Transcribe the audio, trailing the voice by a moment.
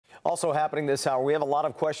Also happening this hour, we have a lot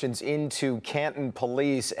of questions into Canton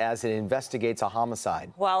Police as it investigates a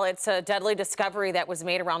homicide. Well, it's a deadly discovery that was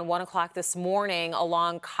made around 1 o'clock this morning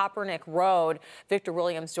along Coppernick Road. Victor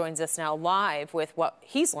Williams joins us now live with what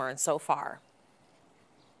he's learned so far.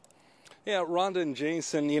 Yeah, Rhonda and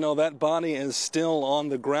Jason, you know, that body is still on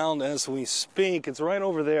the ground as we speak. It's right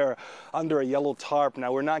over there under a yellow tarp.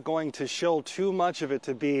 Now, we're not going to show too much of it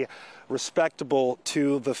to be respectable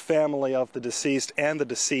to the family of the deceased and the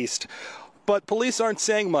deceased. But police aren't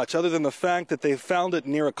saying much other than the fact that they found it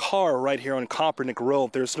near a car right here on Coppernick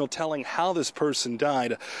Road. There's no telling how this person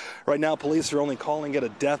died. Right now, police are only calling it a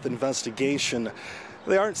death investigation.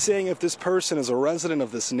 They aren't saying if this person is a resident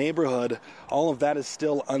of this neighborhood. All of that is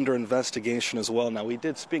still under investigation as well. Now, we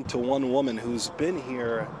did speak to one woman who's been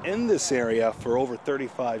here in this area for over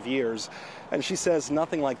 35 years, and she says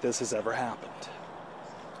nothing like this has ever happened.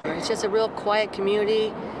 It's just a real quiet community,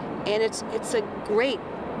 and it's a great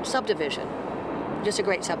subdivision. Just a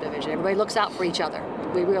great subdivision. Everybody looks out for each other.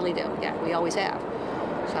 We really do. Yeah, we always have.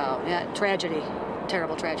 So, yeah, tragedy,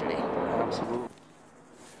 terrible tragedy. Absolutely.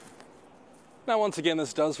 Now, once again,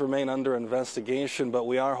 this does remain under investigation, but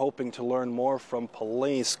we are hoping to learn more from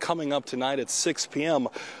police. Coming up tonight at 6 p.m.,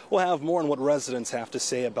 we'll have more on what residents have to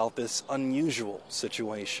say about this unusual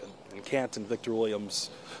situation. In Canton, Victor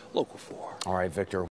Williams, Local 4. All right, Victor.